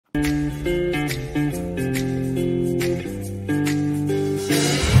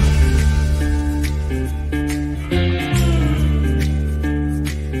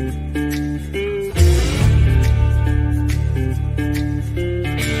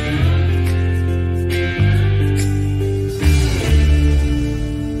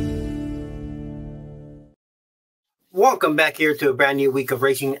Welcome back here to a brand new week of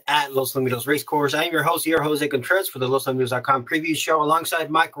racing at Los Alamitos Racecourse. I'm your host here, Jose Contreras, for the LosAlamitos.com preview show alongside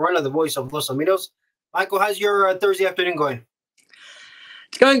Mike Corona, the voice of Los Alamitos. Michael, how's your Thursday afternoon going?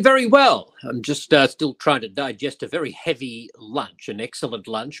 It's going very well. I'm just still trying to digest a very heavy lunch, an excellent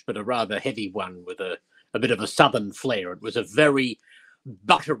lunch, but a rather heavy one with a bit of a southern flair. It was a very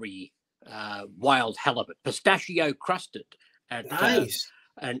buttery wild halibut, pistachio crusted at Nice.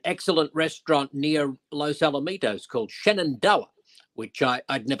 an excellent restaurant near Los Alamitos called Shenandoah, which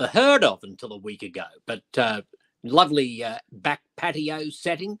I'd never heard of until a week ago. But lovely back patio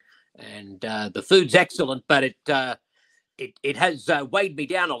setting, and the food's excellent, but it has weighed me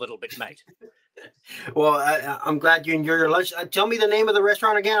down a little bit, mate. Well, I'm glad you enjoyed your lunch. Tell me the name of the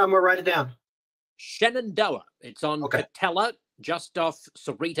restaurant again. I'm going to write it down. Shenandoah. It's on Catella, just off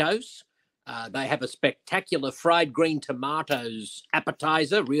Cerritos. They have a spectacular fried green tomatoes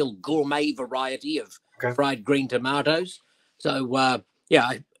appetizer, real gourmet variety of fried green tomatoes. So, yeah,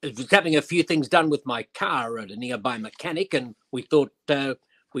 I was having a few things done with my car at a nearby mechanic, and we thought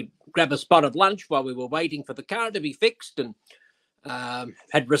we'd grab a spot of lunch while we were waiting for the car to be fixed, and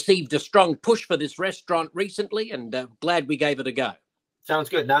had received a strong push for this restaurant recently, and glad we gave it a go. Sounds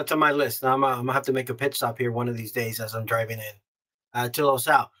good. Now it's on my list. Now I'm going to have to make a pit stop here one of these days as I'm driving in to Los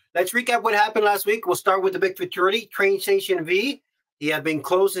Al. Let's recap what happened last week. We'll start with the big futurity, Train Station V. He had been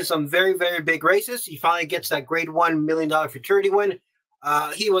closed in some very, very big races. He finally gets that grade $1 million futurity win.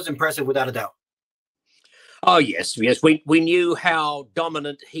 He was impressive without a doubt. Oh, yes. We knew how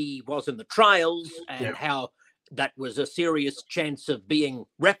dominant he was in the trials and how that was a serious chance of being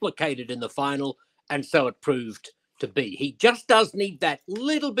replicated in the final. And so it proved to be. He just does need that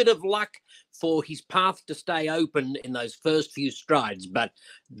little bit of luck for his path to stay open in those first few strides. But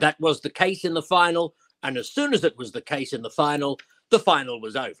that was the case in the final. And as soon as it was the case in the final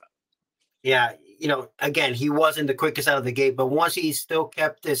was over. Yeah, you know, again, he wasn't the quickest out of the gate, but once he still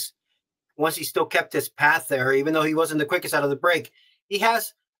kept this path there, even though he wasn't the quickest out of the break, he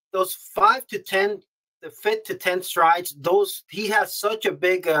has those 5 to 10, the 5 to 10 strides. He has such a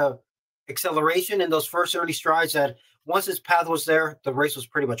big acceleration in those first early strides that once his path was there, the race was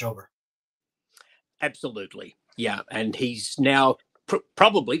pretty much over. Absolutely. Yeah. And he's now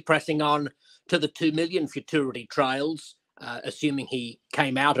probably pressing on to the 2 million futurity trials, assuming he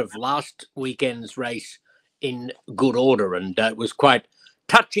came out of last weekend's race in good order. And it was quite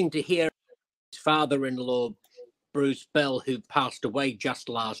touching to hear his father-in-law, Bruce Bell, who passed away just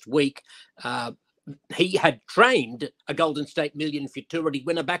last week. He had trained a Golden State Million futurity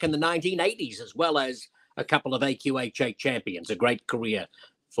winner back in the 1980s, as well as a couple of AQHA champions. A great career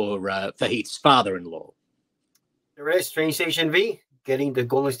for Heath's father-in-law. There is Train Station V getting the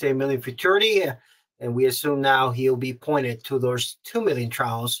Golden State Million futurity, and we assume now he'll be pointed to those 2 million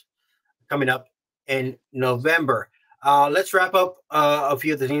trials coming up in November. Let's wrap up a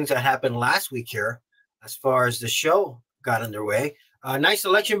few of the things that happened last week here as far as the show got underway. Nice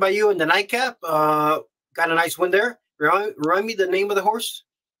selection by you in the nightcap. Got a nice win there. Remind me the name of the horse?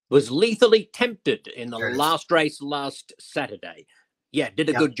 Was Lethally Tempted in the last race last Saturday. Yeah, did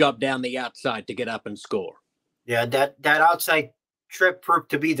a good job down the outside to get up and score. Yeah, that outside trip proved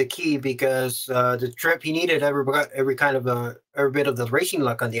to be the key because the trip he needed every bit of the racing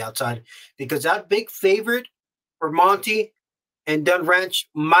luck on the outside, because that big favorite for Monty and Dunn Ranch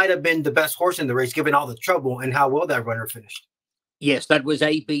might have been the best horse in the race, given all the trouble and how well that runner finished. Yes, that was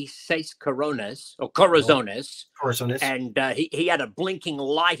AB Seis Coronas, or Corazones. Corazones. And he had a blinking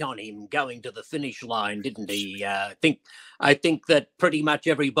light on him going to the finish line, didn't he? I think that pretty much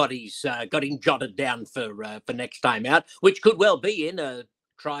everybody's got him jotted down for next time out, which could well be in a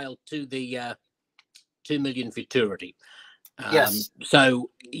trial to the 2 million futurity. Yes.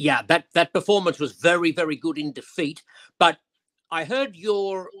 So, yeah, that performance was very, very good in defeat. But I heard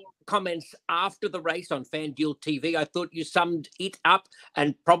your comments after the race on FanDuel TV. I thought you summed it up,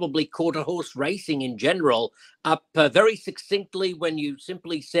 and probably quarter horse racing in general, up very succinctly when you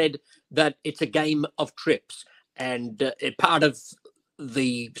simply said that it's a game of trips. And part of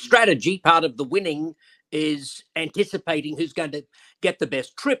the strategy, part of the winning, is anticipating who's going to get the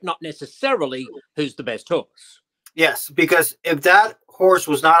best trip, not necessarily who's the best horse. Yes, because if that horse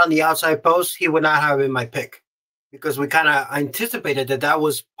was not on the outside post, he would not have been my pick, because we kind of anticipated that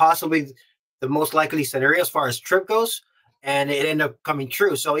was possibly the most likely scenario as far as trip goes, and it ended up coming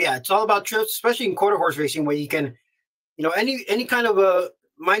true. So, yeah, it's all about trips, especially in quarter horse racing, where you can, you know, any kind of a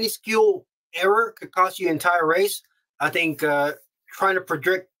minuscule error could cost you an entire race. I think trying to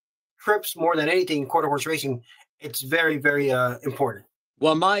predict trips more than anything in quarter horse racing, it's very, very important.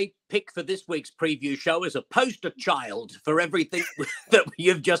 Well, my pick for this week's preview show is a poster child for everything that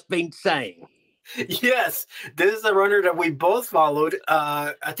you've just been saying. Yes, this is a runner that we both followed.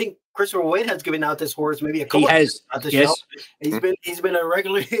 I think Christopher Wade has given out this horse maybe a He couple of has, times at the show. yes. He's been a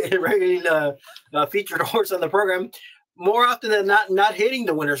regularly featured horse on the program. More often than not hitting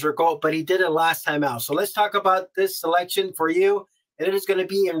the winner's circle, but he did it last time out. So let's talk about this selection for you, and it is going to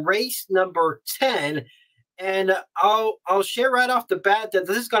be in race number 10. And I'll share right off the bat that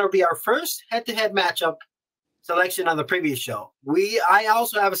this is going to be our first head-to-head matchup selection on the previous show. I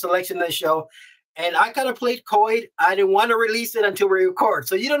also have a selection in this show, and I kind of played coy. I didn't want to release it until we record,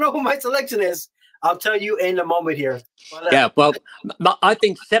 so you don't know who my selection is. I'll tell you in a moment here. But, Yeah, well, I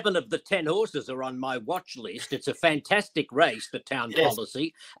think 7 of the 10 horses are on my watch list. It's a fantastic race, the Town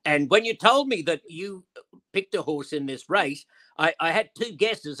Policy. And when you told me that you picked a horse in this race, I had 2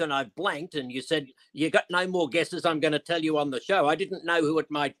 guesses and I blanked. And you said, you got no more guesses, I'm going to tell you on the show. I didn't know who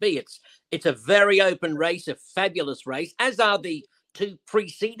it might be. It's a very open race, a fabulous race, as are the 2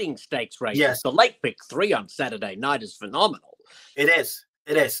 preceding stakes races. Yes. The Late Pick 3 on Saturday night is phenomenal. It is.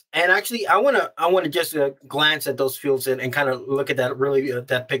 It is. And actually, I want to just glance at those fields and kind of look at that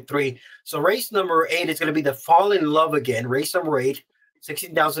that pick 3. So race number 8 is going to be the Fall in Love Again. Race number 8,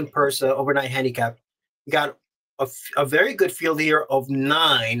 16,000 purse overnight handicap. You got a very good field here of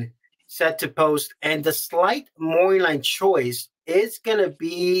 9 set to post, and the slight morning line choice is going to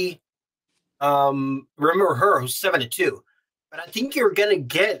be Remember Her, who's 7-2. But I think you're going to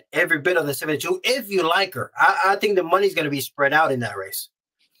get every bit of the 7-2 if you like her. I think the money's going to be spread out in that race.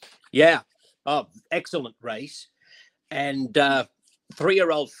 Yeah. Oh, excellent race. And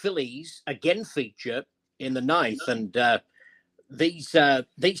 3-year-old fillies again feature in the 9th. And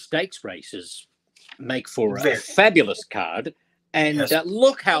these stakes races make for a fabulous card. And yes,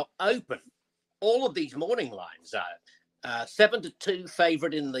 look how open all of these morning lines are. 7-2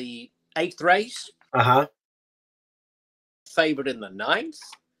 favorite in the 8th race. Uh-huh. Favorite in the 9th.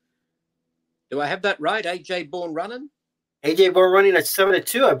 Do I have that right? AJ Bourne running? AJ Bourne running at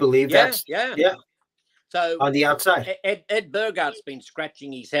 7-2, I believe. Yeah, yeah. So on the outside, Ed Burgart's been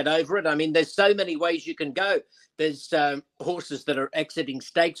scratching his head over it. I mean, there's so many ways you can go. There's horses that are exiting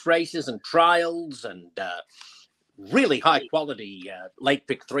stakes races and trials, and really high quality Late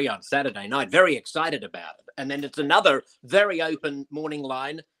Pick 3 on Saturday night. Very excited about it. And then it's another very open morning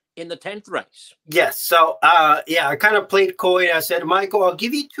line in the 10th race. Yes. So, yeah, I kind of played coy. I said, Michael, I'll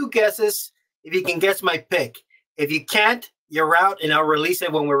give you 2 guesses if you can guess my pick. If you can't, you're out, and I'll release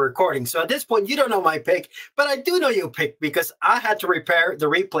it when we're recording. So at this point, you don't know my pick, but I do know your pick because I had to repair the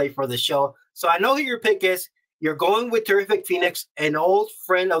replay for the show. So I know who your pick is. You're going with Terrific Phoenix, an old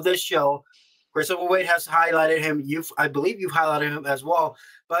friend of this show. Christopher Wade has highlighted him. I believe you've highlighted him as well.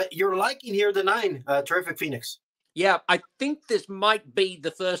 But you're liking here the 9, Terrific Phoenix. Yeah, I think this might be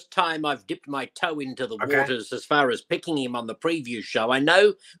the first time I've dipped my toe into the waters as far as picking him on the preview show. I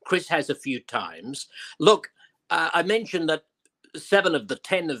know Chris has a few times. Look, I mentioned that 7 of the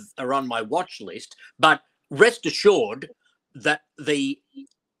 10 are on my watch list, but rest assured that the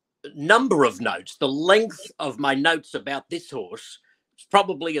number of notes, the length of my notes about this horse is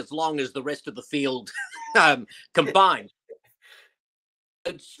probably as long as the rest of the field combined.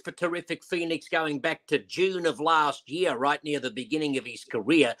 It's for Terrific Phoenix going back to June of last year, right near the beginning of his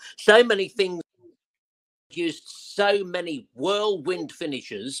career. So many things, used so many whirlwind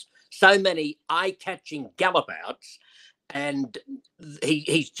finishes, so many eye-catching gallop outs, and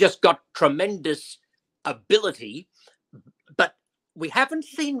he's just got tremendous ability, but we haven't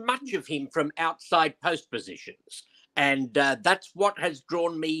seen much of him from outside post positions, and that's what has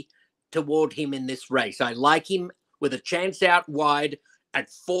drawn me toward him in this race. I like him with a chance out wide at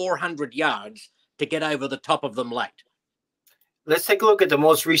 400 yards to get over the top of them late. Let's take a look at the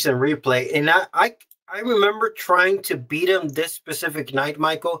most recent replay. And I remember trying to beat him this specific night,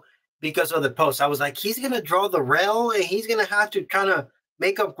 Michael, because of the post. I was like, he's going to draw the rail and he's going to have to kind of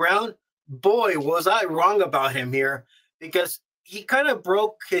make up ground. Boy, was I wrong about him here, because he kind of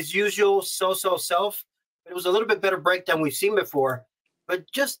broke his usual so-so self. It was a little bit better break than we've seen before.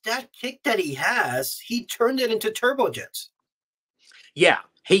 But just that kick that he has, he turned it into turbojets. Yeah,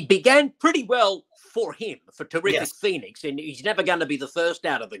 he began pretty well for him, for Terrific Phoenix, and he's never going to be the first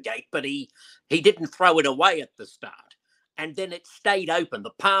out of the gate, but he didn't throw it away at the start. And then it stayed open.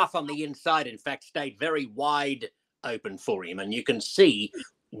 The path on the inside, in fact, stayed very wide open for him, and you can see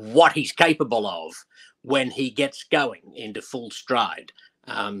what he's capable of when he gets going into full stride.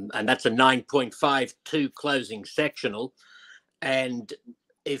 And that's a 9.52 closing sectional. And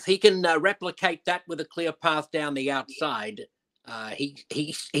if he can replicate that with a clear path down the outside,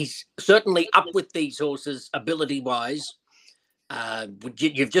 he's certainly up with these horses ability-wise.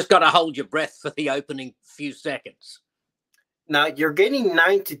 You've just got to hold your breath for the opening few seconds. Now you're getting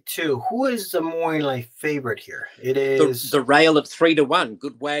 9-2. Who is the morning light favorite here? It The is rail of 3-1.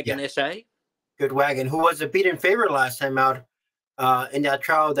 Good yeah, Wagon SA. Good Wagon, who was a beaten favorite last time out in that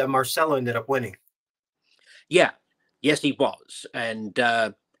trial that Marcelo ended up winning. Yeah, yes, he was, and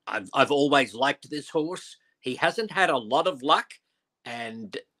I've always liked this horse. He hasn't had a lot of luck,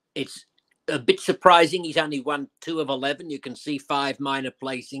 and it's a bit surprising. He's only won 2 of 11. You can see 5 minor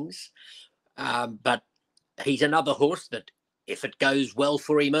placings, but he's another horse that, if it goes well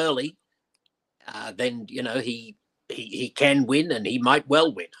for him early, then he can win, and he might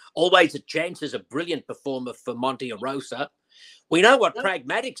well win. Always a chance as a brilliant performer for Monte Rosa. We know what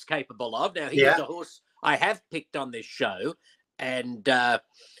Pragmatic's capable of. Now, he is a horse I have picked on this show, and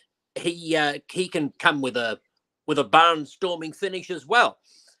he can come with a barnstorming finish as well.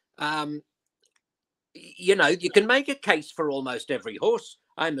 You can make a case for almost every horse.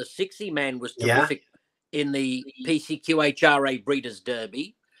 I'm a 60 man was terrific in the PCQHRA Breeders'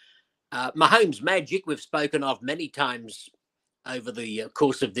 Derby. Mahomes Magic, we've spoken of many times over the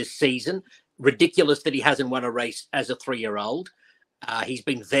course of this season. Ridiculous that he hasn't won a race as a 3-year-old. He's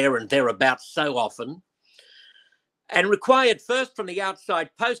been there and thereabouts so often. And Required First from the outside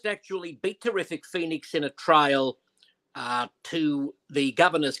post actually beat Terrific Phoenix in a trial to the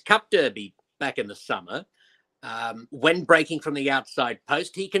Governor's Cup Derby back in the summer. When breaking from the outside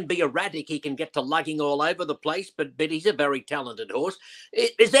post, he can be erratic. He can get to lugging all over the place, but he's a very talented horse.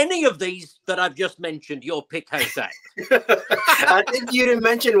 Is any of these that I've just mentioned your pick, Jose? I think you didn't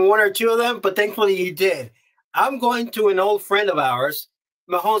mention 1 or 2 of them, but thankfully you did. I'm going to an old friend of ours,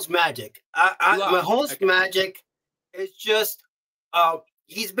 Mahomes Magic. Mahomes Magic is just,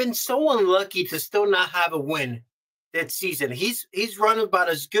 he's been so unlucky to still not have a win that season. He's run about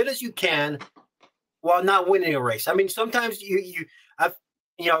as good as you can while not winning a race. I mean, sometimes I've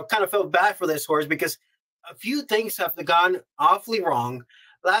kind of felt bad for this horse because a few things have gone awfully wrong.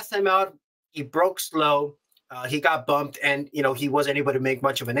 Last time out, he broke slow. He got bumped, and he wasn't able to make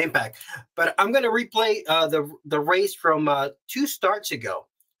much of an impact. But I'm going to replay the race from 2 starts ago.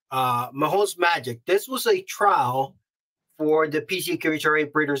 Mahomes Magic. This was a trial for the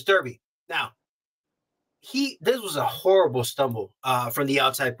PCQHRA Breeders' Derby. Now, this was a horrible stumble from the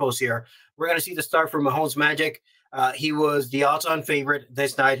outside post here. We're going to see the start from Mahomes Magic. He was the odds-on favorite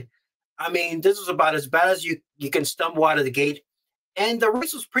this night. I mean, this was about as bad as you can stumble out of the gate. And the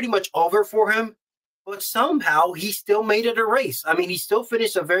race was pretty much over for him. But somehow he still made it a race. I mean, he still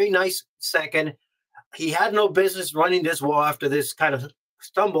finished a very nice second. He had no business running this well after this kind of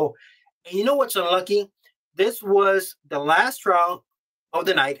stumble. And you know what's unlucky? This was the last trial of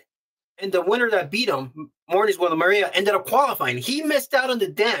the night. And the winner that beat him, Mornings Willa Maria, ended up qualifying. He missed out on the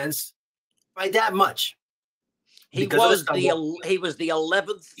dance by that much. He was the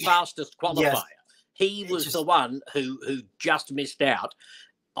 11th fastest qualifier. Yes. He was the one who just missed out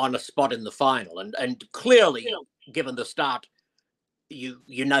on a spot in the final, and clearly, given the start,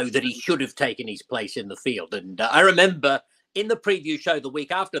 you know that he should have taken his place in the field. And I remember in the preview show the week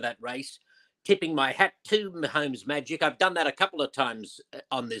after that race, tipping my hat to Mahomes Magic. I've done that a couple of times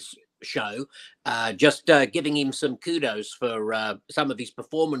on this show, just giving him some kudos for some of his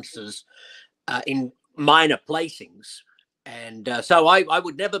performances in minor placings. And so I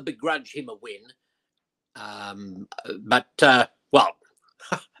would never begrudge him a win. Well,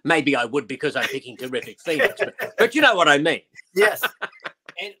 maybe I would because I'm picking Terrific Phoenix, but you know what I mean. Yes.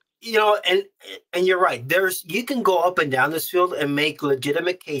 And and you're right. You can go up and down this field and make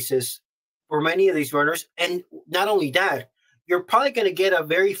legitimate cases for many of these runners. And not only that, you're probably going to get a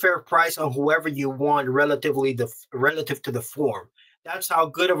very fair price on whoever you want relative to the form. That's how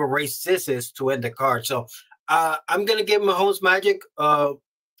good of a race this is to end the card. So I'm going to give Mahomes Magic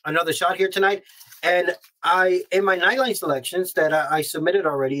another shot here tonight. And in my Nightline selections that I submitted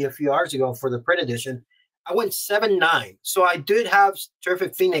already a few hours ago for the print edition, I went 7-9. So I did have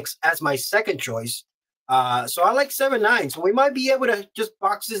Terrific Phoenix as my second choice. So I like 7-9. So we might be able to just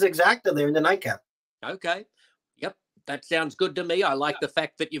box this exacta there in the nightcap. Okay. Yep. That sounds good to me. I like the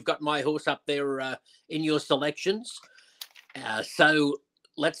fact that you've got my horse up there in your selections. So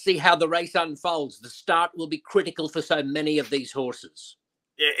let's see how the race unfolds. The start will be critical for so many of these horses.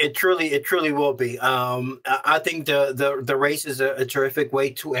 It truly will be. I think the race is a terrific way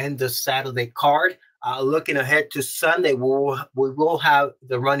to end the Saturday card. Looking ahead to Sunday, we will have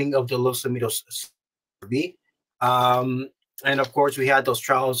the running of the Los Alamitos Super Derby. And of course, we had those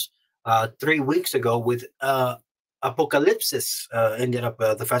trials 3 weeks ago with Apocalypsis ended up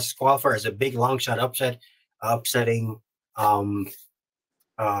the fastest qualifier as a big long shot upsetting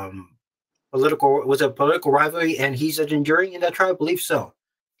political rivalry, and he's enduring in that trial, I believe so.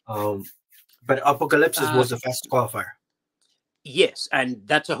 But Apocalypsis was the fastest qualifier. Yes, and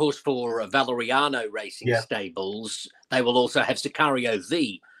that's a horse for Valeriano Racing Yeah. Stables. They will also have Sicario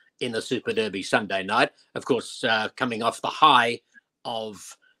V in the Super Derby Sunday night. Of course, coming off the high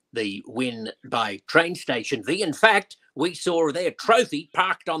of the win by Train Station V. In fact, we saw their trophy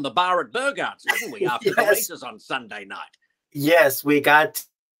parked on the bar at Burgart's, didn't we, after the races on Sunday night? Yes, we met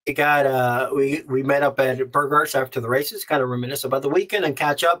up at Burgart's after the races, kind of reminisce about the weekend and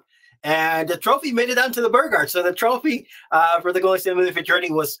catch up. And the trophy made it down to the Burgard. So the trophy for the Golden State Movie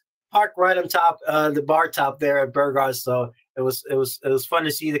Journey was parked right on top, the bar top there at Burgard. So it was fun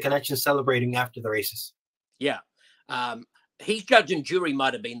to see the connection celebrating after the races. Yeah. His judge and jury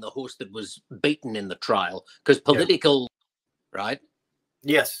might have been the horse that was beaten in the trial because Political, right?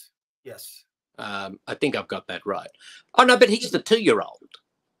 Yes. I think I've got that right. Oh, no, but he's the 2-year-old.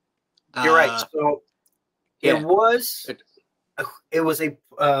 You're right. So it was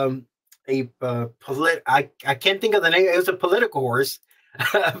I can't think of the name. It was a political horse,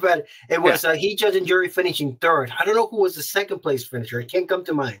 but it was he judge and jury finishing third. I don't know who was the second place finisher. It can't come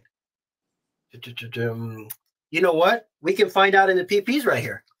to mind. You know what? We can find out in the PPs right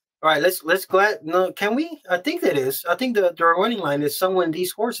here. All right, let's no, can we? I think that is. I think the running line is somewhere in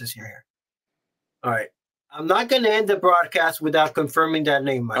these horses here. All right. I'm not going to end the broadcast without confirming that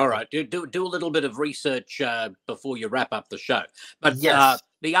name, Michael. All right. Do a little bit of research before you wrap up the show. But yes.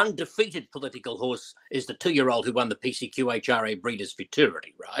 The undefeated political horse is the 2-year-old who won the PCQHRA Breeders'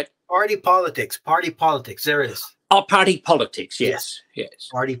 Futurity, right? Party Politics. There is. Oh, Party Politics. Yes.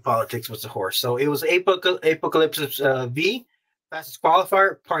 Party Politics was the horse. So it was Apocalypse V, fastest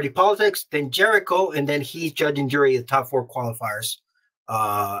qualifier, Party Politics, then Jericho, and then he's judge and jury the top 4 qualifiers.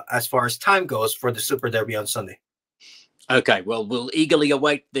 As far as time goes for the Super Derby on Sunday. Okay, well, we'll eagerly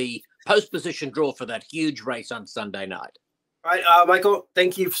await the post-position draw for that huge race on Sunday night. All right, Michael,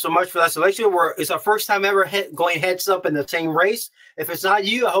 thank you so much for that selection. It's our first time ever going heads up in the same race. If it's not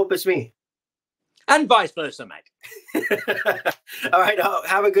you, I hope it's me. And vice versa, mate. All right,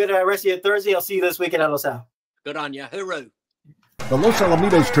 have a good rest of your Thursday. I'll see you this weekend at Los Al. Good on you. Hooroo. The Los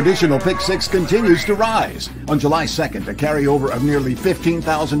Alamitos traditional pick six continues to rise. On July 2nd, a carryover of nearly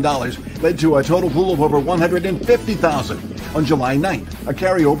 $15,000 led to a total pool of over $150,000. On July 9th, a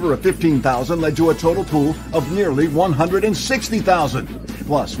carryover of $15,000 led to a total pool of nearly $160,000.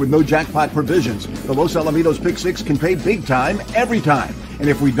 Plus, with no jackpot provisions, the Los Alamitos pick six can pay big time every time. And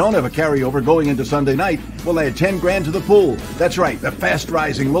if we don't have a carryover going into Sunday night, we'll add 10 grand to the pool. That's right, the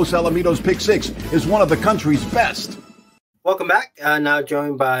fast-rising Los Alamitos pick six is one of the country's best. Welcome back. Now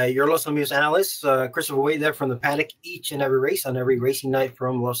joined by your Los Alamitos analyst, Christopher Wade there from the Paddock each and every race on every racing night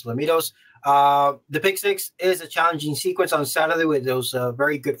from Los Alamitos. The Pick Six is a challenging sequence on Saturday with those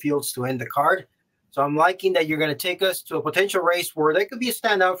very good fields to end the card. So I'm liking that you're going to take us to a potential race where there could be a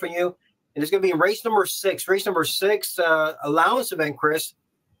standout for you. And it's going to be race number 6. Race number 6, allowance event, Chris.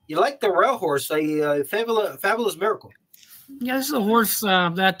 You like the rail horse, a fabulous Miracle. Yeah, this is a horse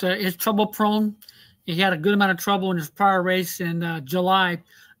that is trouble prone. He had a good amount of trouble in his prior race in July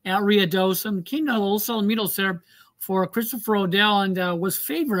at Rio Dos. Came to Los Alamitos there for Christopher Odell and was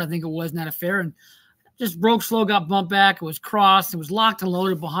favored, I think it was, not a fair. And just broke slow, got bumped back. It was crossed. It was locked and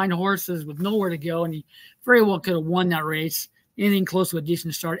loaded behind horses with nowhere to go. And he very well could have won that race, anything close to a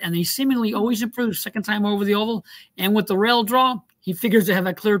decent start. And he seemingly always improves second time over the oval. And with the rail draw, he figures to have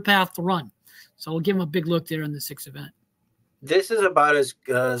a clear path to run. So we'll give him a big look there in the 6th event. This is about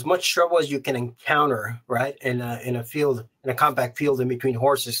as much trouble as you can encounter, right? In a field, in a compact field in between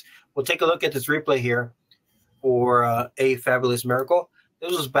horses. We'll take a look at this replay here for a fabulous Miracle.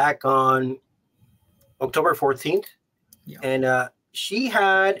 This was back on October 14th, and she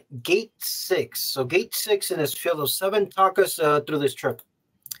had gate 6. So gate 6 in this field of 7. Talk us through this trip.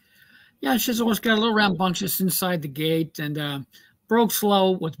 Yeah, she's almost got a little rambunctious inside the gate and broke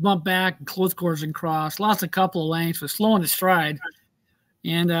slow, was bumped back, and close quarters and cross. Lost a couple of lengths, was slow in the stride.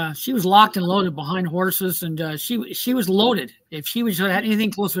 And she was locked and loaded behind horses, and she was loaded. If she was had anything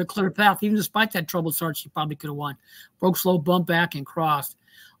close to a clear path, even despite that troubled start, she probably could have won. Broke slow, bumped back, and crossed.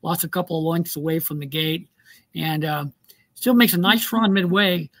 Lost a couple of lengths away from the gate. And still makes a nice run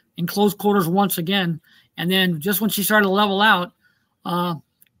midway in close quarters once again. And then just when she started to level out,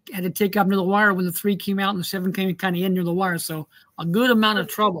 had to take up near the wire when the 3 came out and the 7 came kind of in near the wire. So a good amount of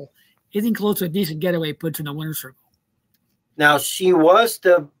trouble. Anything close to a decent getaway puts her in the winner's circle. Now, she was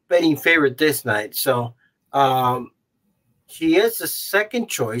the betting favorite this night. So she is the second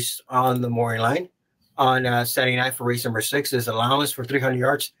choice on the morning line on Saturday night for race number 6. Is allowance for 300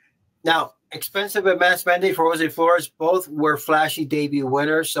 yards. Now, expensive at Mass Mandate for Jose Flores. Both were flashy debut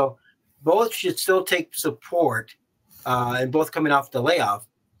winners. So both should still take support and both coming off the layoff.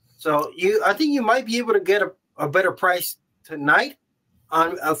 So I think you might be able to get a better price tonight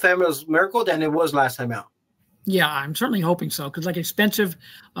on a Fabulous Miracle than it was last time out. Yeah, I'm certainly hoping so, because like Expensive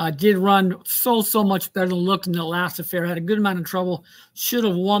did run so much better than it looked in the last affair. Had a good amount of trouble. Should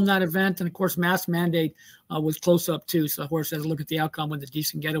have won that event. And, of course, Mass Mandate was close up, too. So, of course, has a look at the outcome with a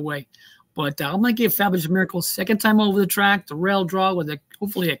decent getaway. But I'm going to give Fabulous Miracle second time over the track, the rail draw with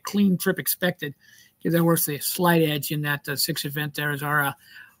hopefully a clean trip expected. Give that horse a slight edge in that sixth event there as our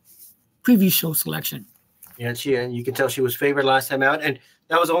preview show selection. Yeah, and you can tell she was favored last time out. And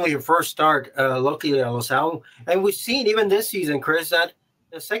that was only her first start locally at Los Alamitos. And we've seen even this season, Chris, that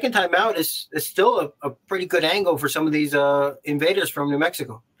the second time out is still a pretty good angle for some of these invaders from New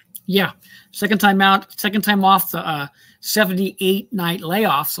Mexico. Yeah, second time out, second time off the 78-night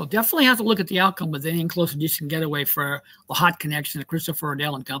layoff. So definitely have to look at the outcome with any close decent getaway for the hot connection to Christopher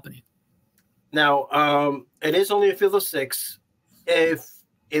Odell and company. Now, it is only a field of 6. If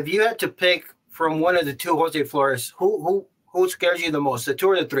you had to pick from one of the two Jose Flores, who scares you the most, the 2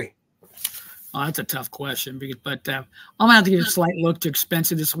 or the 3? Oh, that's a tough question, but I'm gonna have to give a slight look to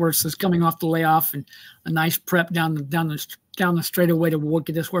Expensive. This horse is coming off the layoff and a nice prep down the straightaway to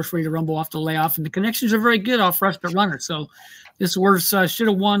get this horse ready to rumble off the layoff, and the connections are very good off respite runner. So this horse should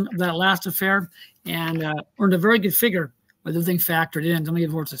have won that last affair and earned a very good figure with everything factored in. I'm gonna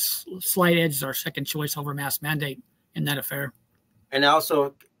give the horse a slight edge as our second choice over Mass Mandate in that affair. And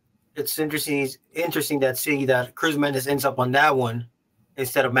also, it's interesting that see that Cruz Mendez ends up on that one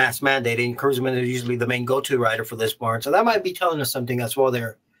instead of Mass Mandate. And Cruz Mendez is usually the main go-to rider for this barn. So that might be telling us something as well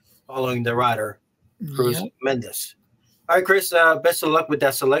there, following the rider, Cruz Mendez. All right, Chris, best of luck with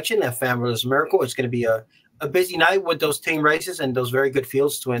that selection, that Fabulous Miracle. It's going to be a busy night with those team races and those very good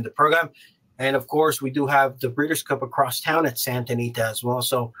fields to end the program. And, of course, we do have the Breeders' Cup across town at Santa Anita as well.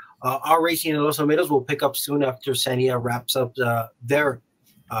 So our racing in Los Alamitos will pick up soon after Santa Anita wraps up their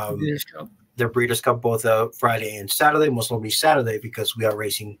Breeders' Cup both Friday and Saturday, most likely Saturday, because we are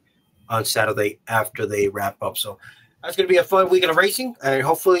racing on Saturday after they wrap up. So that's going to be a fun weekend of racing. And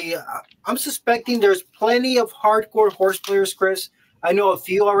hopefully, I'm suspecting there's plenty of hardcore horse players, Chris. I know a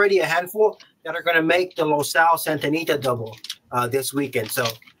few already, a handful, that are going to make the Los Al Santa Anita double this weekend. So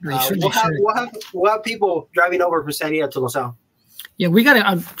we'll have people driving over from Santa Anita to Los Al. Yeah, we got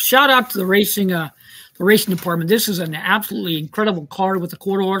a shout out to the racing department. This is an absolutely incredible card with the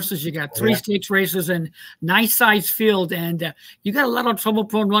quarter horses. You got 3 stakes races and nice size field, and you got a lot of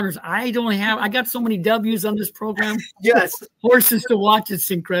trouble-prone runners. I got so many W's on this program. Yes, horses to watch.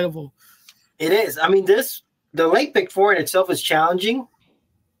 It's incredible. It is. I mean, the late pick 4 in itself is challenging,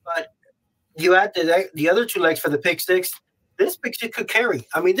 but you add the other 2 legs for the pick 6. This pick 6 could carry.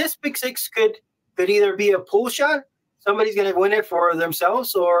 I mean, this pick 6 could either be a pull shot. Somebody's going to win it for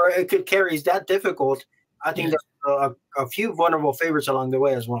themselves, or it could carry. It's that difficult. I think there's a few vulnerable favorites along the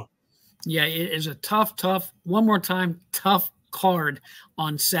way as well. Yeah, it is a tough card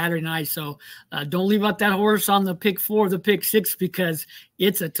on Saturday night. So don't leave out that horse on the pick 4, the pick 6, because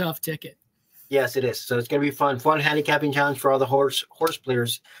it's a tough ticket. Yes, it is. So it's going to be fun handicapping challenge for all the horse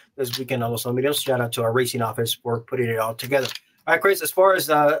players this weekend. Also, shout out to our racing office for putting it all together. All right, Chris, as far as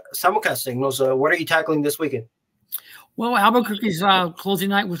simulcast signals, what are you tackling this weekend? Well, Albuquerque's closing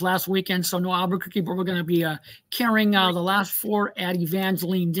night was last weekend, so no Albuquerque, but we're going to be carrying the last 4 at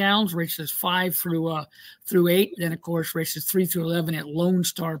Evangeline Downs, races 5 through 8. Then, of course, races 3 through 11 at Lone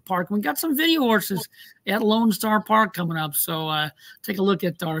Star Park. We got some video horses at Lone Star Park coming up, so take a look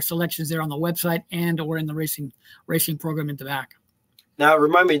at our selections there on the website or in the racing program in the back. Now,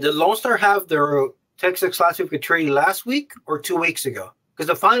 remind me, did Lone Star have their Texas Classificatory last week or 2 weeks ago? Because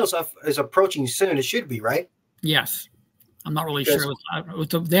the finals is approaching soon. It should be, right? Yes. I'm not really sure.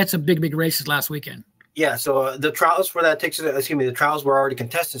 That's a big races last weekend. Yeah, so the trials for that the trials were already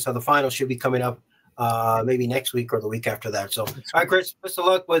contested, so the final should be coming up maybe next week or the week after that. So, all right, Chris, best of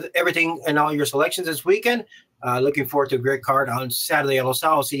luck with everything and all your selections this weekend. Looking forward to a great card on Saturday at Los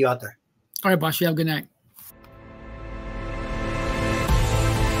Al. I'll see you out there. All right, boss. You have a good night.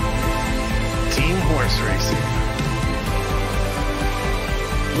 Team Horse Racing.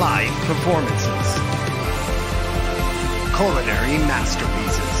 Live performances. Culinary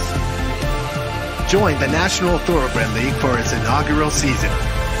masterpieces. Join the National Thoroughbred League for its inaugural season.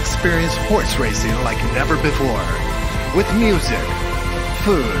 Experience horse racing like never before. With music,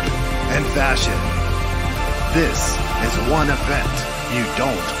 food, and fashion. This is one event you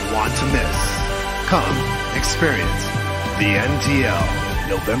don't want to miss. Come experience the NTL.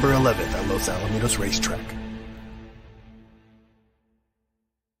 November 11th at Los Alamitos Racetrack.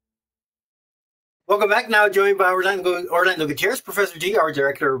 Welcome back. Now joined by Orlando Gutierrez, Professor G, our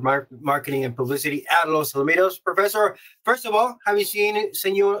Director of Marketing and Publicity at Los Alamitos. Professor, first of all, haven't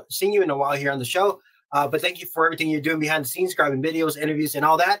seen you in a while here on the show. But thank you for everything you're doing behind the scenes, grabbing videos, interviews, and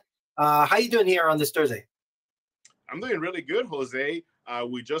all that. How you doing here on this Thursday? I'm doing really good, Jose.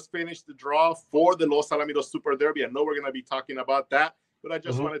 We just finished the draw for the Los Alamitos Super Derby. I know we're going to be talking about that, but I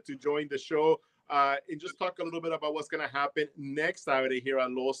just wanted to join the show and just talk a little bit about what's going to happen next Saturday here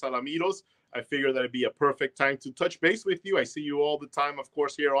at Los Alamitos. I figured that it'd be a perfect time to touch base with you. I see you all the time, of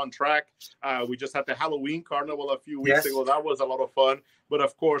course, here on track. We just had the Halloween Carnival a few weeks ago. That was a lot of fun. But,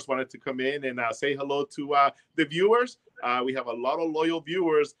 of course, wanted to come in and say hello to the viewers. We have a lot of loyal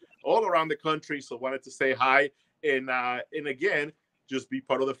viewers all around the country, so wanted to say hi. And again, just be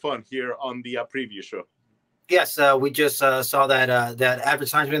part of the fun here on the preview show. Yes, we just saw that that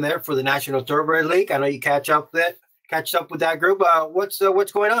advertisement there for the National Thoroughbred League. I know you catch up with that group. What's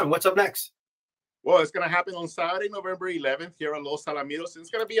going on? What's up next? Well, it's going to happen on Saturday, November 11th here at Los Alamitos. It's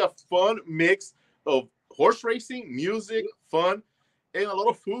going to be a fun mix of horse racing, music, fun, and a lot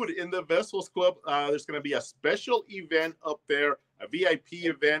of food in the Vessels Club. There's going to be a special event up there, a VIP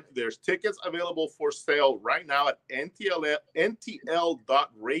event. There's tickets available for sale right now at ntl.racing.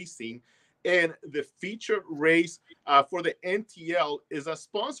 And the featured race for the NTL is a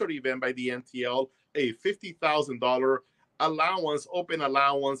sponsored event by the NTL, a $50,000 allowance, open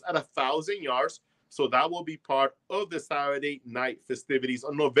allowance at 1,000 yards. So that will be part of the Saturday night festivities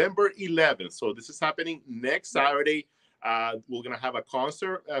on November 11th. So this is happening next Saturday. We're going to have a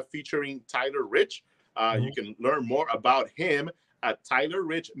concert featuring Tyler Rich. You can learn more about him at Tyler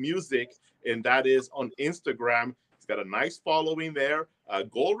Rich Music, and that is on Instagram. He's got a nice following there.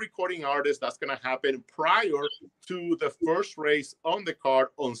 Gold recording artist. That's going to happen prior to the first race on the card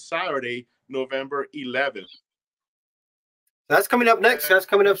on Saturday, November 11th. That's coming up next. That's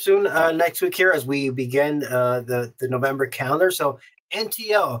coming up soon next week here as we begin the November calendar. So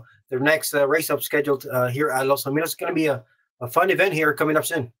NTL, the next race up scheduled here at Los Alamitos. It's going to be a fun event here coming up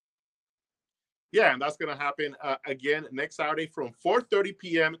soon. Yeah, and that's going to happen again next Saturday from 4:30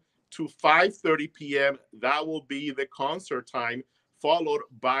 p.m. to 5:30 p.m. That will be the concert time, followed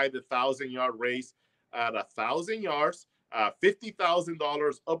by the 1,000-yard race at 1,000 yards.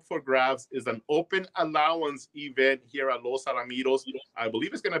 $50,000 up for grabs is an open allowance event here at Los Alamitos. I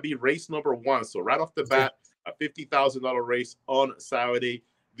believe it's going to be race number 1. So right off the bat, a $50,000 race on Saturday,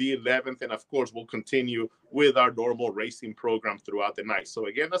 the 11th. And of course, we'll continue with our normal racing program throughout the night. So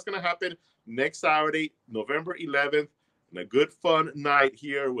again, that's going to happen next Saturday, November 11th, and a good fun night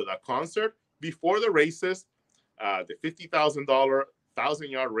here with a concert before the races, the $50,000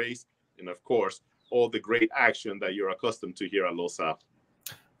 1,000-yard race, and of course, all the great action that you're accustomed to here at Los Al.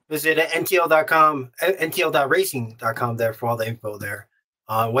 Visit ntl.com, ntl.racing.com there for all the info there.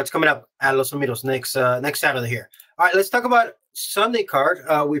 What's coming up at Los Alamitos next Saturday here. All right, let's talk about Sunday card.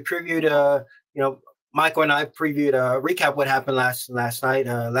 We previewed, Michael and I previewed recap what happened last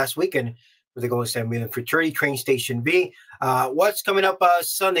weekend with the Golden State Million Fraternity Train Station B. What's coming up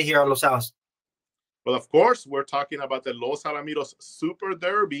Sunday here at Los Al? Well, of course, we're talking about the Los Alamitos Super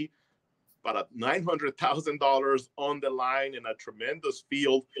Derby. About $900,000 on the line in a tremendous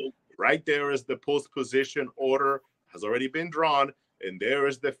field. Right there is the post position order, has already been drawn. And there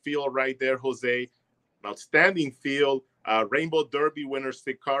is the field right there, Jose. An outstanding field. Rainbow Derby winner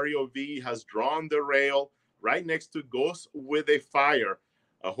Sicario V has drawn the rail right next to Ghost with a Fire,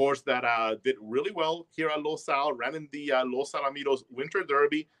 a horse that did really well here at Los Al, ran in the Los Alamitos Winter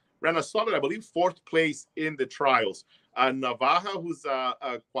Derby, ran a solid, I believe, 4th place in the trials. Navaja, who's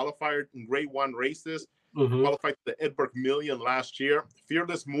qualified in Grade 1 races, qualified to the Edberg Million last year.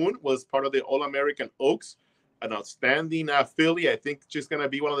 Fearless Moon was part of the All-American Oaks, an outstanding filly. I think she's going to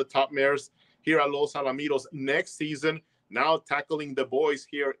be one of the top mares here at Los Alamitos next season. Now tackling the boys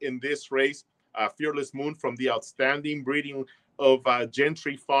here in this race. Fearless Moon from the outstanding breeding of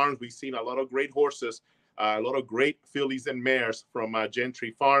Gentry Farms. We've seen a lot of great horses, a lot of great fillies and mares from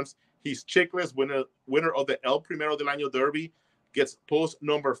Gentry Farms. He's Chickless, winner of the El Primero del Año Derby, gets post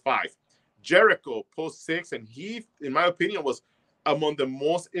number 5. Jericho, post 6, and he, in my opinion, was among the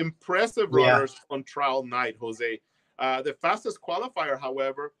most impressive runners on trial night, Jose. The fastest qualifier,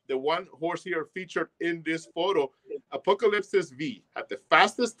 however, the one horse here featured in this photo, Apocalypsis V, at the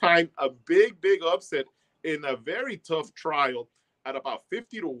fastest time, a big upset in a very tough trial at about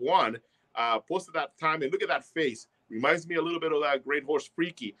 50-1. Posted that time, and look at that face. Reminds me a little bit of that great horse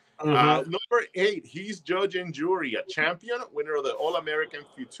Freaky. Number 8, he's Judge and Jury, a champion, winner of the All-American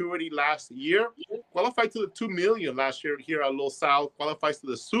Futurity last year. Qualified to the 2 million last year here at Los Al. Qualifies to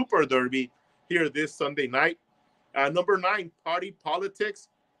the Super Derby here this Sunday night. Number 9, Party Politics.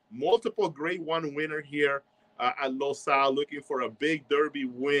 Multiple Grade 1 winner here at Los Al, looking for a big Derby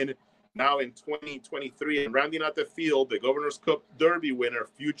win now in 2023. And rounding out the field, the Governor's Cup Derby winner,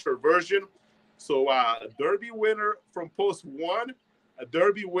 Future Version. So Derby winner from post 1, a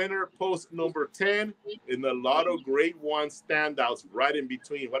Derby winner post number 10, and a lot of grade 1 standouts right in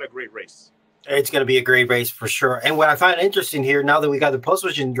between. What a great race. It's going to be a great race for sure. And what I find interesting here, now that we got the post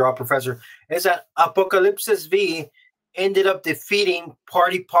position draw, Professor, is that Apocalypsis V ended up defeating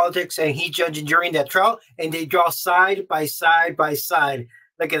Party Politics and Heat Judging during that trial, and they draw side by side by side.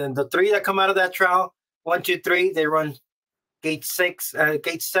 Look at them. The 3 that come out of that trial, 1, 2, 3, they run gate 6,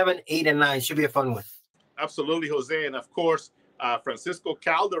 gate 7, 8, and 9. Should be a fun one. Absolutely, Jose. And of course, Francisco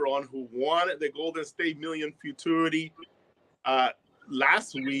Calderon, who won the Golden State Million Futurity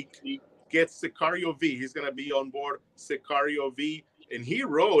last week, gets Sicario V. He's going to be on board Sicario V. And he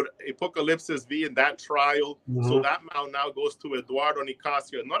rode Apocalypsis V in that trial. So that mount now goes to Eduardo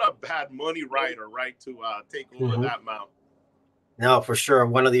Nicasio. Not a bad money rider, right, to take over that mount. No, for sure.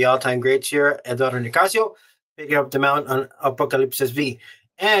 One of the all-time greats here, Eduardo Nicasio, picking up the mount on Apocalypsis V.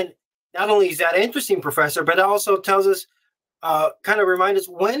 And not only is that interesting, Professor, but it also tells us, kind of reminds us,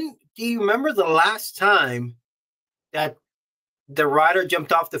 when do you remember the last time that the rider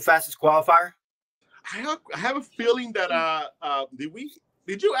jumped off the fastest qualifier? I have a feeling that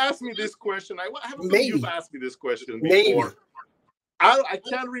did you ask me this question? I have a feeling you've asked me this question before. Maybe. I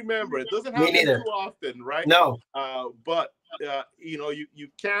can't remember. It doesn't happen too often, right? No. But you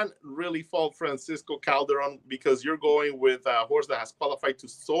can't really fault Francisco Calderon because you're going with a horse that has qualified to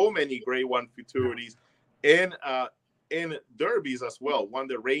so many Grade 1 futurities in derbies as well. Won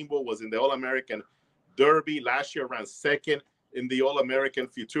the Rainbow, was in the All-American Derby last year, ran second in the All-American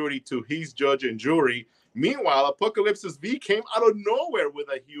Futurity to his judge and jury. Meanwhile, Apocalypsis V came out of nowhere with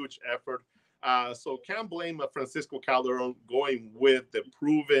a huge effort. So can't blame Francisco Calderon going with the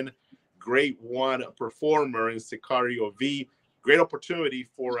proven Grade 1 performer in Sicario V. Great opportunity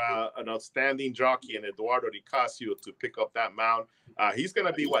for an outstanding jockey in Eduardo Nicasio to pick up that mount. He's going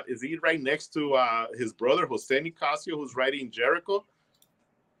to be is he right next to his brother, Jose Nicasio, who's riding Jericho?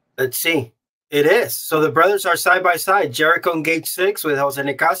 Let's see. It is. So the brothers are side by side. Jericho in gate 6 with Jose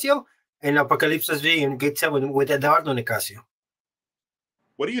Nicasio, and Apocalypsis V in gate 7 with Eduardo Nicasio.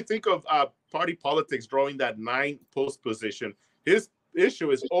 What do you think of Party Politics drawing that 9 post position? His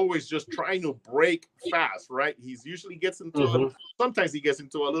issue is always just trying to break fast, right? He's usually gets into sometimes he gets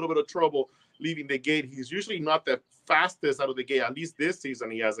into a little bit of trouble leaving the gate. He's usually not the fastest out of the gate. At least this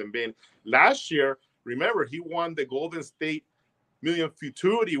season he hasn't been. Last year, remember, he won the Golden State Million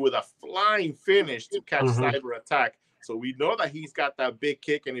Futurity with a flying finish to catch Cyber Attack. So we know that he's got that big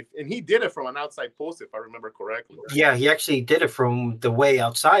kick, and he did it from an outside post, if I remember correctly. Yeah, he actually did it from the way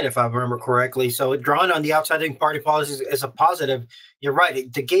outside, if I remember correctly. So drawing on the outside, I think Party Politics is a positive. You're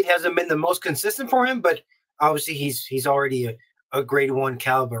right. The gate hasn't been the most consistent for him, but obviously he's already a Grade 1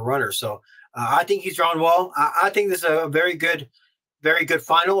 caliber runner. So I think he's drawn well. I think this is a very good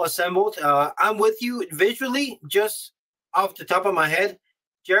final assembled. I'm with you visually, just off the top of my head.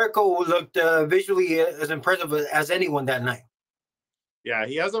 Jericho looked visually as impressive as anyone that night. Yeah,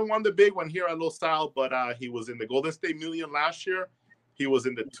 he hasn't won the big one here at Los Al, but he was in the Golden State Million last year. He was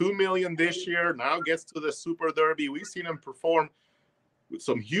in the 2 million this year. Now gets to the Super Derby. We've seen him perform with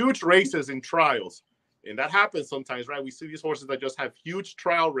some huge races in trials. And that happens sometimes, right? We see these horses that just have huge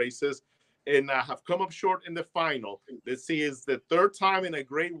trial races and have come up short in the final. Let's see, is the 3rd time in a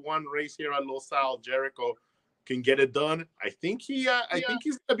Grade 1 race here at Los Al, Jericho can get it done. I think he's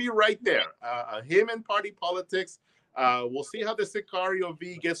gonna be right there. Him and Party Politics. We'll see how the Sicario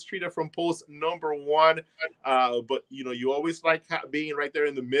V gets treated from post number 1. But you always like being right there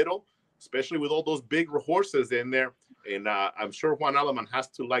in the middle, especially with all those big horses in there. And I'm sure Juan Aleman has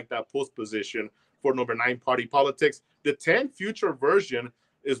to like that post position for number 9, Party Politics. The 10 future version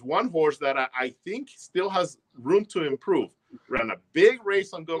is one horse that I think still has room to improve. Ran a big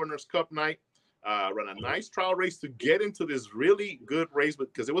race on Governor's Cup night. Run a nice trial race to get into this really good race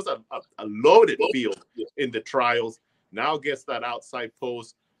because it was a loaded field in the trials. Now gets that outside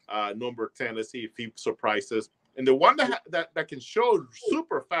post, number 10. Let's see if he surprises. And the one that can show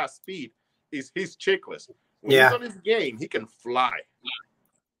super fast speed is his Chickless. When he's on his game, he can fly.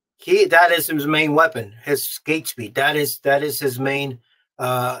 That is his main weapon, his skate speed. That is his main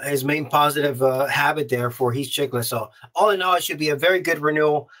positive habit there for his Chickless. So all in all, it should be a very good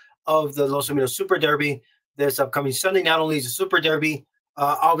renewal of the Los Alamitos Super Derby this upcoming Sunday. Not only is the Super Derby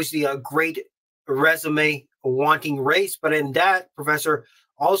obviously a great resume wanting race, but in that, Professor,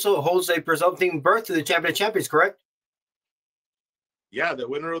 also holds a presumptive berth to the Champion of Champions, correct? Yeah, the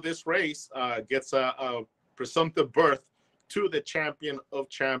winner of this race gets a presumptive berth to the Champion of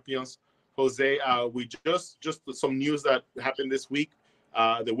Champions. Jose, we just some news that happened this week.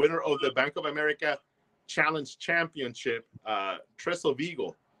 The winner of the Bank of America Challenge Championship, Trestle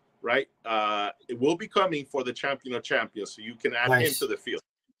Vigo, right? It will be coming for the champion of champions, so you can add him to the field.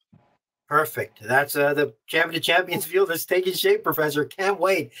 Perfect. That's the champion of champions field is taking shape, Professor. Can't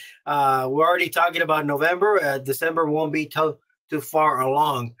wait. We're already talking about November. December won't be too far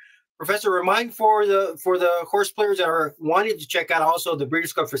along. Professor, remind for the horse players that are wanting to check out also the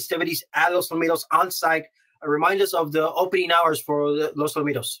Breeders' Cup festivities at Los Alamitos on site. Remind us of the opening hours for Los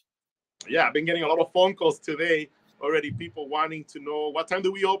Alamitos. Yeah, I've been getting a lot of phone calls today already. People wanting to know what time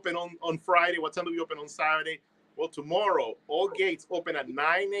do we open on Friday? What time do we open on Saturday? Well, tomorrow, all gates open at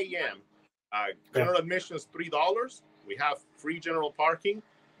 9 a.m. General admission is $3. We have free general parking.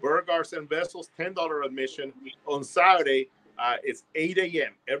 Burgers and vessels, $10 admission. On Saturday, it's 8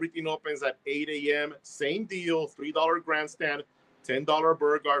 a.m. Everything opens at 8 a.m. Same deal, $3 grandstand, $10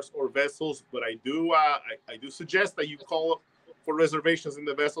 burgers or vessels. But I do suggest that you call for reservations in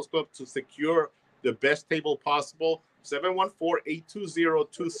the Vessels Club to secure the best table possible.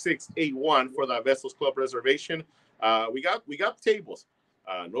 714-820-2681 for that Vessels Club reservation. We got tables.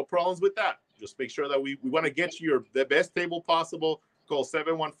 No problems with that. Just make sure that we want to get you the best table possible. Call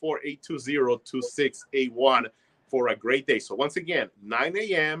 714-820-2681 for a great day. So once again, 9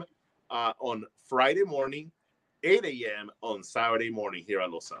 a.m. On Friday morning, 8 a.m. on Saturday morning here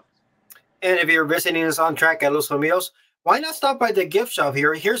at Los Alamitos. And if you're visiting us on track at Los Alamitos, why not stop by the gift shop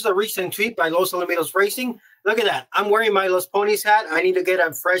here? Here's the recent tweet by Los Alamitos Racing. Look at that. I'm wearing my Los Ponies hat. I need to get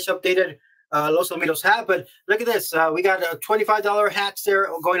a fresh, updated Los Alamitos hat. But look at this. We got $25 hats there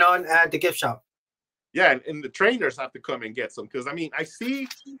going on at the gift shop. Yeah, and the trainers have to come and get some because I mean I see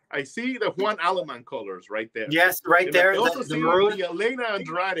the Juan Aleman colors right there. Yes, right and there. I also see the Elena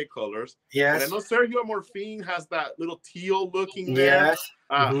Andrade colors. Yes. And I know Sergio Morfin has that little teal looking there. Yes.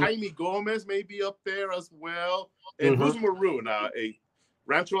 Jaime Gomez may be up there as well. And who's maroon? A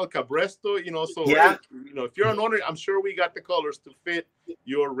Rancho El Cabresto, so yeah. If you're an owner, I'm sure we got the colors to fit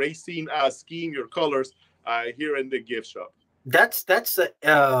your racing scheme, your colors here in the gift shop. That's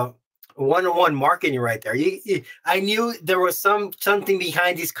one-on-one marketing right there. I knew there was something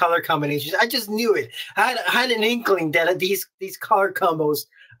behind these color combinations. I just knew it. I had an inkling that these color combos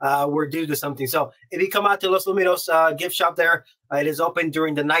were due to something. So if you come out to Los Alamitos gift shop there, it is open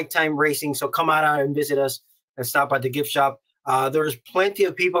during the nighttime racing. So come out and visit us and stop at the gift shop. There's plenty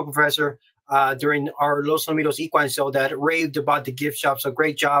of people, Professor, during our Los Alamitos Equine Show that raved about the gift shop. So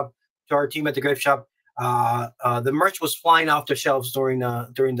great job to our team at the gift shop. The merch was flying off the shelves during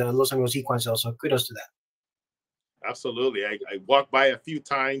the Los Alamitos Equine Show. So kudos to that. Absolutely. I walked by a few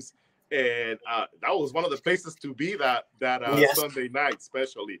times, and that was one of the places to be that yes. Sunday night,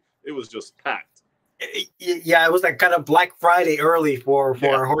 especially. It was just packed. Yeah, it was like kind of Black Friday early for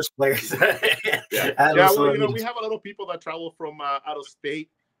our horse players. Well, we have a lot of people that travel from out of state.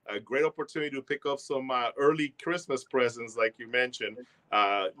 A great opportunity to pick up some early Christmas presents, like you mentioned.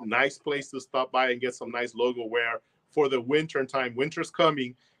 Nice place to stop by and get some nice logo wear for the winter time. Winter's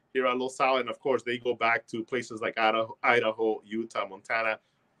coming here at Los Al, and of course, they go back to places like Idaho, Utah, Montana.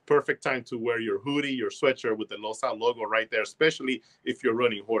 Perfect time to wear your hoodie, your sweatshirt with the Los Al logo right there, especially if you're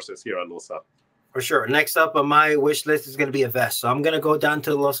running horses here at Los Al. For sure. Next up on my wish list is going to be a vest. So I'm going to go down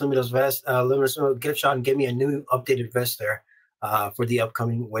to the Los Alamitos gift shop and get me a new updated vest there for the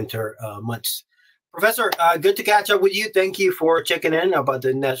upcoming winter months. Professor, good to catch up with you. Thank you for checking in about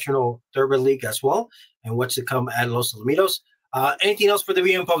the National Derby League as well and what's to come at Los Alamitos. Anything else for the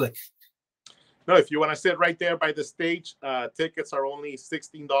viewing public? No, if you want to sit right there by the stage, tickets are only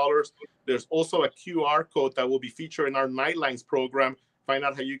 $16. There's also a QR code that will be featured in our Nightlines program. Find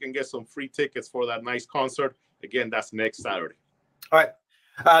out how you can get some free tickets for that nice concert. Again, that's next Saturday. All right.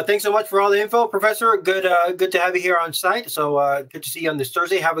 Thanks so much for all the info, Professor. Good to have you here on site. So good to see you on this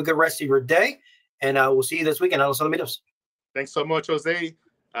Thursday. Have a good rest of your day. And we'll see you this weekend at Los Alamitos. Thanks so much, Jose.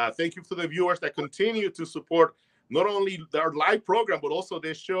 Thank you to the viewers that continue to support not only our live program, but also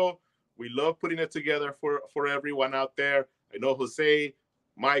this show. We love putting it together for everyone out there. I know Jose,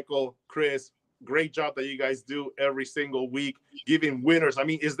 Michael, Chris, great job that you guys do every single week, giving winners. I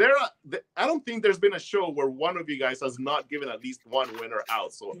mean, I don't think there's been a show where one of you guys has not given at least one winner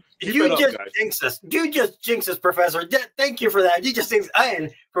out. So you just jinx us. You just jinx us, Professor. Thank you for that. You just jinx.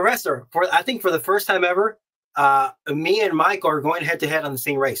 And Professor, I think for the first time ever, me and Michael are going head to head on the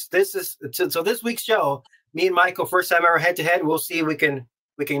same race. So this week's show, me and Michael, first time ever head to head. We'll see if we can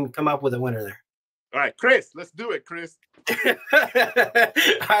come up with a winner there. All right, Chris, let's do it, Chris. All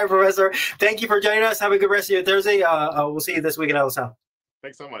right, Professor. Thank you for joining us. Have a good rest of your Thursday. We'll see you this weekend at Los Al.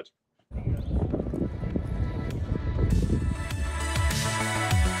 Thanks so much.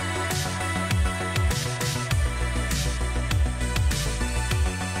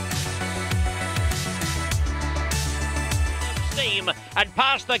 Steam and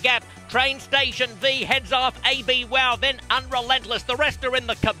past the gap. Train Station V heads off AB Wow, then Unrelentless. The rest are in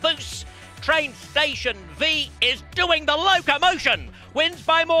the caboose. Train Station V is doing the locomotion. Wins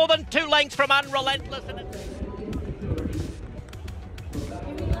by more than 2 lengths from Unrelentless.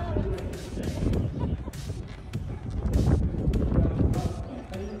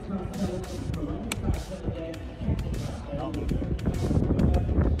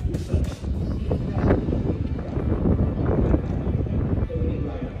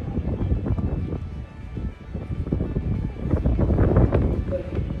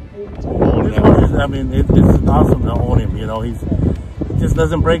 I mean, it's awesome to own him. You know, he just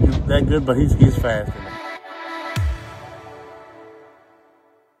doesn't break that good, but he's fast.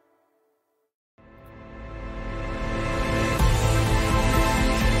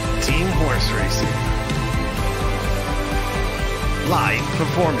 Team horse racing. Live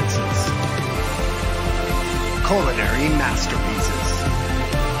performances. Culinary masterpieces.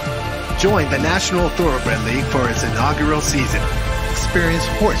 Join the National Thoroughbred League for its inaugural season. Experience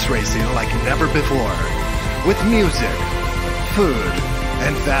horse racing like never before, with music, food,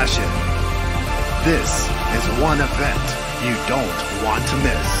 and fashion. This is one event you don't want to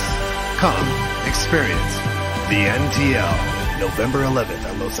miss. Come experience the NTL, November 11th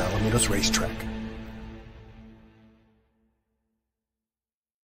at Los Alamitos Racetrack.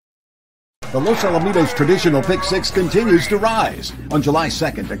 The Los Alamitos traditional pick six continues to rise. On July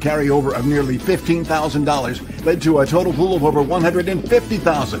 2nd, a carryover of nearly $15,000 led to a total pool of over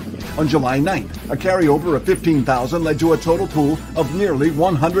 $150,000. On July 9th, a carryover of $15,000 led to a total pool of nearly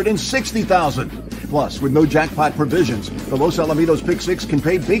 $160,000. Plus, with no jackpot provisions, the Los Alamitos pick six can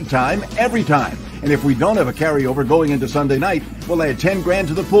pay big time every time. And if we don't have a carryover going into Sunday night, we'll add 10 grand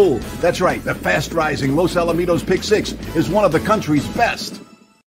to the pool. That's right, the fast-rising Los Alamitos pick six is one of the country's best.